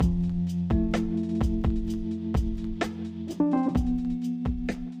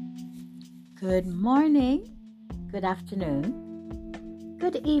Good morning, good afternoon,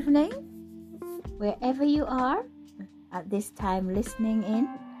 good evening, wherever you are at this time listening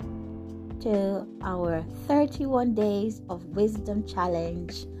in to our 31 Days of Wisdom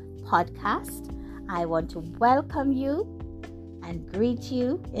Challenge podcast. I want to welcome you and greet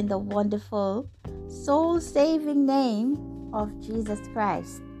you in the wonderful, soul-saving name of Jesus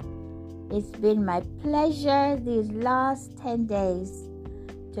Christ. It's been my pleasure these last 10 days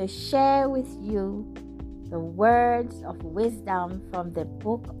to share with you the words of wisdom from the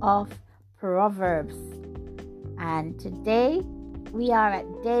book of Proverbs. And today we are at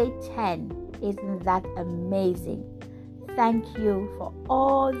day 10. Isn't that amazing? Thank you for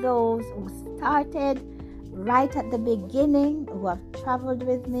all those who started right at the beginning, who have traveled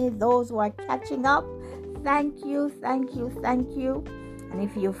with me, those who are catching up. Thank you, thank you, thank you. And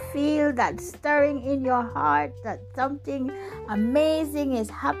if you feel that stirring in your heart, that something amazing is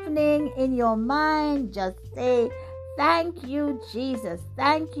happening in your mind, just say, thank you, Jesus.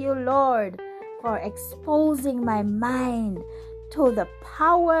 Thank you, Lord, for exposing my mind to the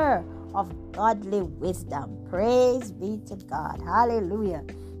power of godly wisdom. Praise be to God. Hallelujah.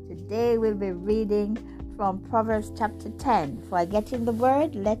 Today we'll be reading from Proverbs chapter 10. For I get in the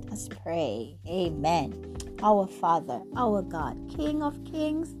word, let us pray. Amen. Our Father, our God, King of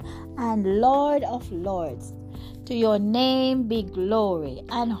kings and Lord of lords, to your name be glory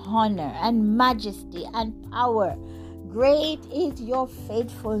and honor and majesty and power. Great is your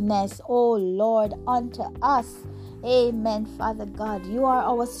faithfulness, O Lord, unto us. Amen, Father God. You are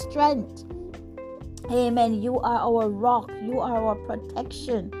our strength. Amen. You are our rock. You are our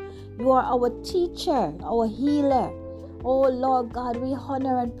protection. You are our teacher, our healer. Oh Lord God, we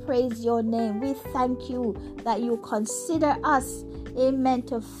honor and praise your name. We thank you that you consider us, amen,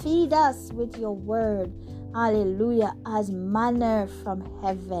 to feed us with your word. Hallelujah, as manna from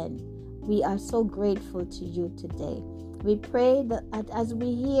heaven. We are so grateful to you today. We pray that as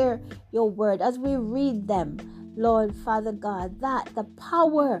we hear your word, as we read them, Lord, Father God, that the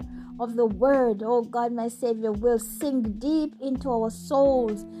power of the word, oh God, my Savior, will sink deep into our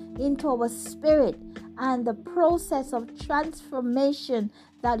souls, into our spirit, and the process of transformation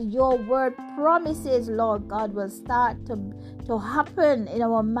that your word promises, Lord God, will start to happen in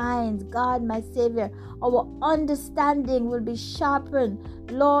our minds. God, my Savior, our understanding will be sharpened.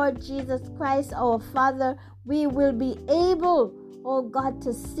 Lord Jesus Christ, our Father, we will be able, oh God,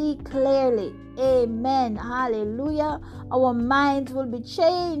 to see clearly. Amen. Hallelujah. Our minds will be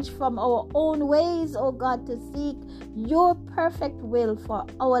changed from our own ways, oh God, to seek your perfect will for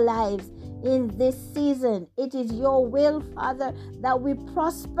our lives. In this season, it is your will, Father, that we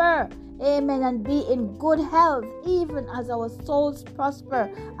prosper, amen, and be in good health, even as our souls prosper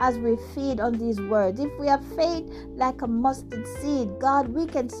as we feed on these words. If we have faith like a mustard seed, God, we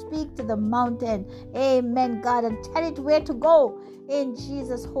can speak to the mountain, amen, God, and tell it where to go. In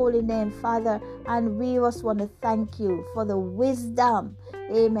Jesus' holy name, Father, and we just want to thank you for the wisdom,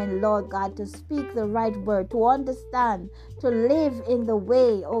 amen, Lord God, to speak the right word, to understand, to live in the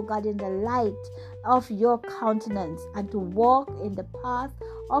way, oh God, in the light of your countenance, and to walk in the path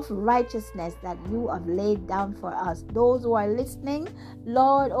of righteousness that you have laid down for us. Those who are listening,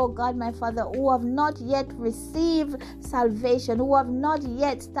 Lord, oh God, my Father, who have not yet received salvation, who have not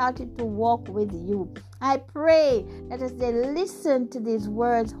yet started to walk with you, I pray that as they listen to these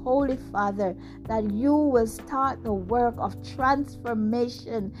words, Holy Father, that you will start the work of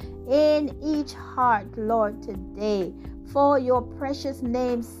transformation in each heart, Lord, today. For your precious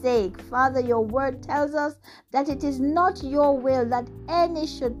name's sake, Father, your word tells us that it is not your will that any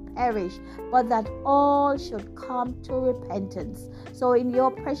should perish, but that all should come to repentance. So in your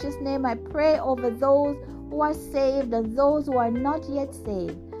precious name, I pray over those who are saved and those who are not yet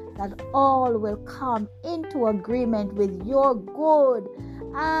saved, that all will come into agreement with your good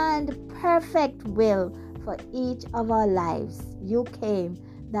and perfect will for each of our lives. You came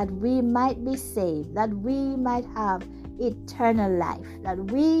that we might be saved, that we might have eternal life, that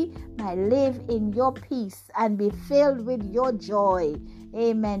we might live in your peace and be filled with your joy.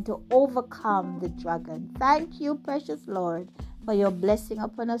 Amen. To overcome the dragon. Thank you, precious Lord, for your blessing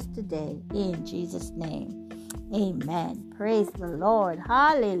upon us today. In Jesus' name. Amen. Praise the Lord.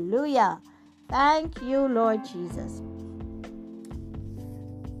 Hallelujah. Thank you, Lord Jesus.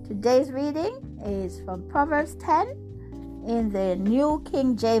 Today's reading is from Proverbs 10 in the New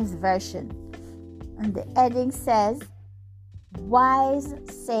King James Version. And the heading says, Wise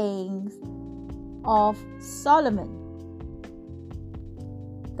Sayings of Solomon.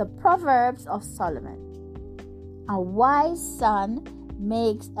 The Proverbs of Solomon. A wise son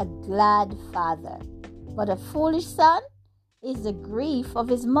makes a glad father, but a foolish son is the grief of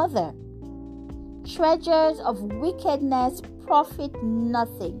his mother. Treasures of wickedness profit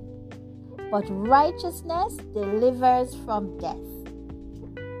nothing, but righteousness delivers from death.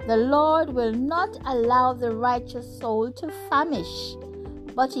 The Lord will not allow the righteous soul to famish,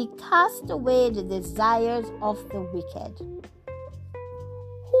 but he casts away the desires of the wicked.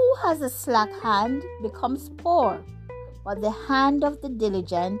 Who has a slack hand becomes poor, but the hand of the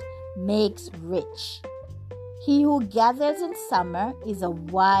diligent makes rich. He who gathers in summer is a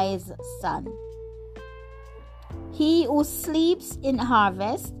wise son. He who sleeps in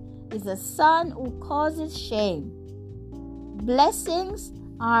harvest is a son who causes shame. Blessings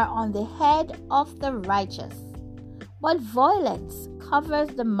are on the head of the righteous, but violence covers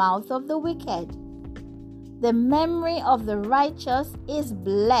the mouth of the wicked. The memory of the righteous is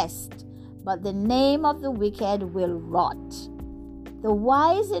blessed, but the name of the wicked will rot. The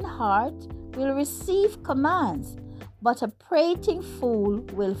wise in heart will receive commands, but a prating fool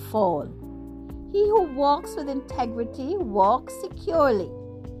will fall. He who walks with integrity walks securely,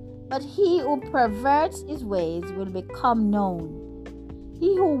 but he who perverts his ways will become known.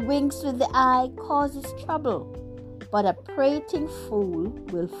 He who winks with the eye causes trouble, but a prating fool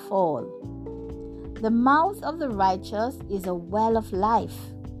will fall. The mouth of the righteous is a well of life,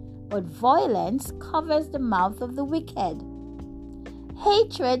 but violence covers the mouth of the wicked.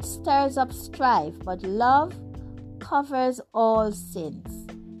 Hatred stirs up strife, but love covers all sins.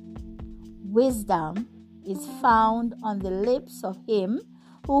 Wisdom is found on the lips of him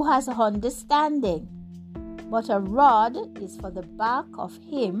who has understanding, but a rod is for the back of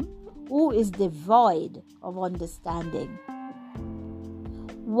him who is devoid of understanding.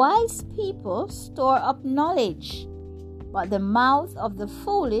 Wise people store up knowledge, but the mouth of the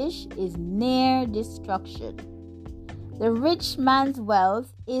foolish is near destruction. The rich man's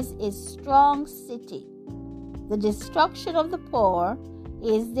wealth is a strong city. The destruction of the poor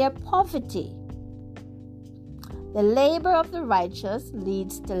is their poverty. The labor of the righteous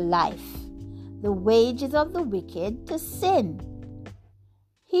leads to life, the wages of the wicked to sin.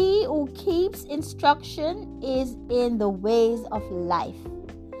 He who keeps instruction is in the ways of life,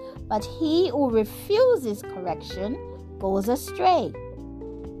 but he who refuses correction goes astray.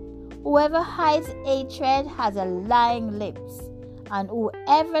 Whoever hides hatred has a lying lips, and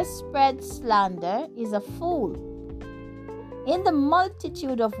whoever spreads slander is a fool. In the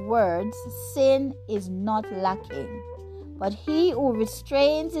multitude of words, sin is not lacking, but he who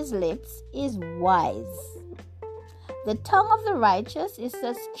restrains his lips is wise. The tongue of the righteous is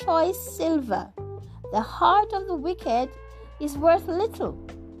as choice silver. The heart of the wicked is worth little.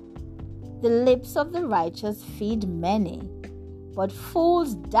 The lips of the righteous feed many, but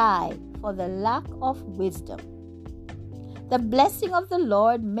fools die for the lack of wisdom. The blessing of the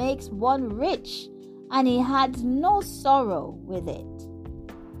Lord makes one rich, and he adds no sorrow with it.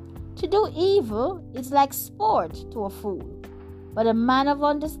 To do evil is like sport to a fool, but a man of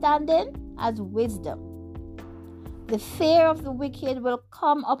understanding has wisdom. The fear of the wicked will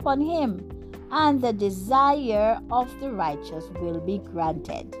come upon him, and the desire of the righteous will be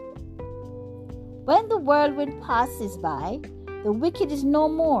granted. When the whirlwind passes by, the wicked is no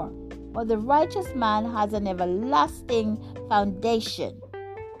more, but the righteous man has an everlasting foundation.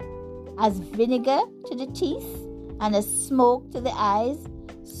 As vinegar to the teeth and as smoke to the eyes,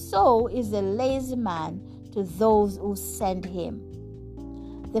 so is the lazy man to those who send him.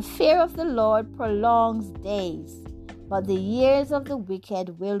 The fear of the Lord prolongs days, but the years of the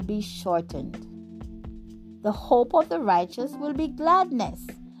wicked will be shortened. The hope of the righteous will be gladness,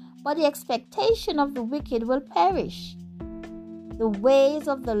 but the expectation of the wicked will perish. The ways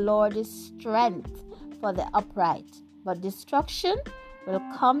of the Lord is strength for the upright, but destruction will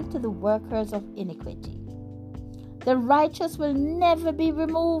come to the workers of iniquity. The righteous will never be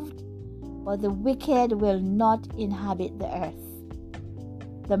removed, but the wicked will not inhabit the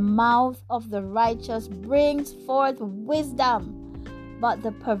earth. The mouth of the righteous brings forth wisdom, but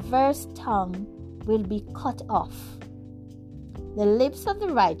the perverse tongue will be cut off. The lips of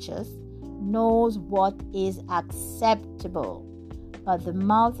the righteous knows what is acceptable, but the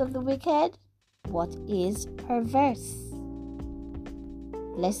mouth of the wicked what is perverse.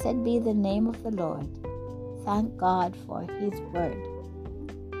 Blessed be the name of the Lord. Thank God for his word.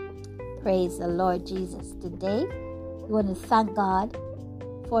 Praise the Lord Jesus. Today, we want to thank God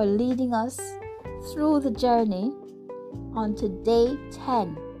for leading us through the journey onto day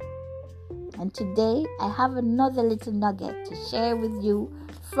 10. And today, I have another little nugget to share with you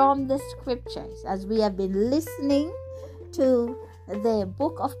from the scriptures as we have been listening to the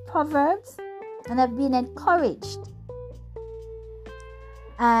book of Proverbs and have been encouraged.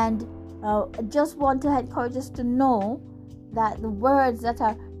 And I just want to encourage us to know that the words that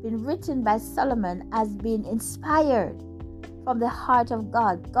are been written by Solomon has been inspired from the heart of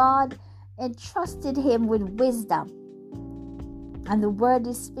God. God entrusted him with wisdom. And the word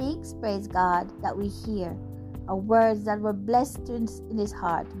he speaks, praise God, that we hear are words that were blessed in his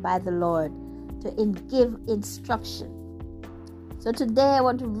heart by the Lord to give instruction. So today I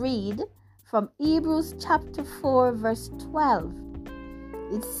want to read from Hebrews chapter 4 verse 12.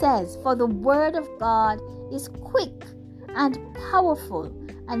 It says, "For the word of God is quick and powerful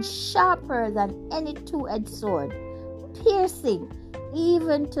and sharper than any two-edged sword, piercing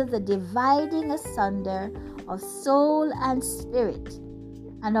even to the dividing asunder of soul and spirit,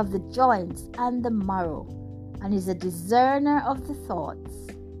 and of the joints and the marrow, and is a discerner of the thoughts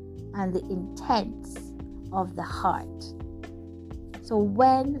and the intents of the heart." So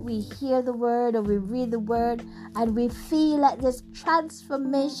when we hear the word or we read the word and we feel like there's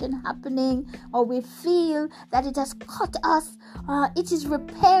transformation happening, or we feel that it has cut us, it is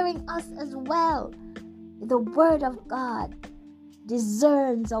repairing us as well. The word of God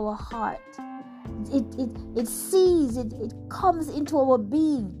discerns our heart. It sees, it comes into our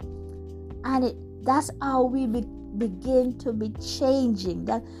being, and that's how we begin to be changing.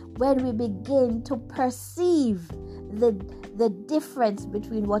 That when we begin to perceive the difference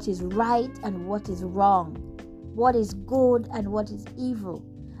between what is right and what is wrong, what is good and what is evil,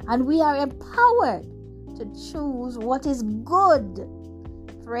 and we are empowered to choose what is good.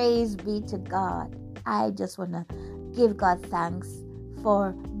 Praise be to God. I just want to give God thanks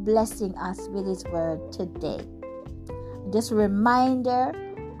for blessing us with his word today. Just a reminder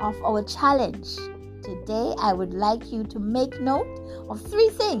of our challenge. Today, I would like you to make note of 3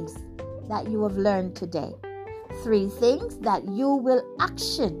 things that you have learned today. 3 things that you will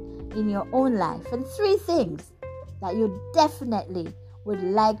action in your own life, and 3 things that you definitely would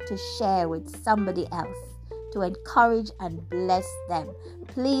like to share with somebody else to encourage and bless them.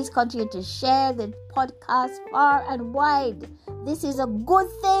 Please continue to share the podcast far and wide. This is a good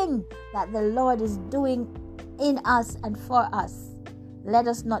thing that the Lord is doing in us and for us. Let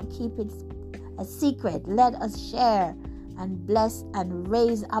us not keep it a secret. Let us share and bless and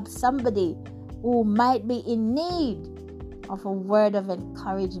raise up somebody who might be in need of a word of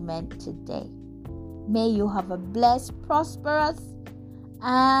encouragement today. May you have a blessed, prosperous,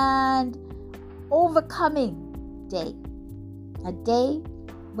 and overcoming day. A day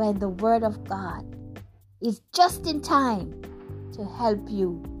when the word of God is just in time to help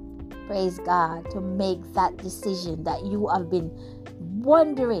you, praise God, to make that decision that you have been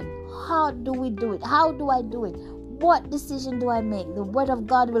wondering, how do we do it? How do I do it? What decision do I make? The word of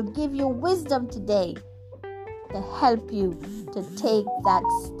God will give you wisdom today to help you to take that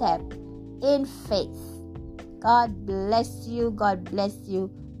step in faith. God bless you. God bless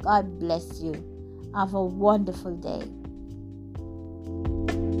you. God bless you. Have a wonderful day.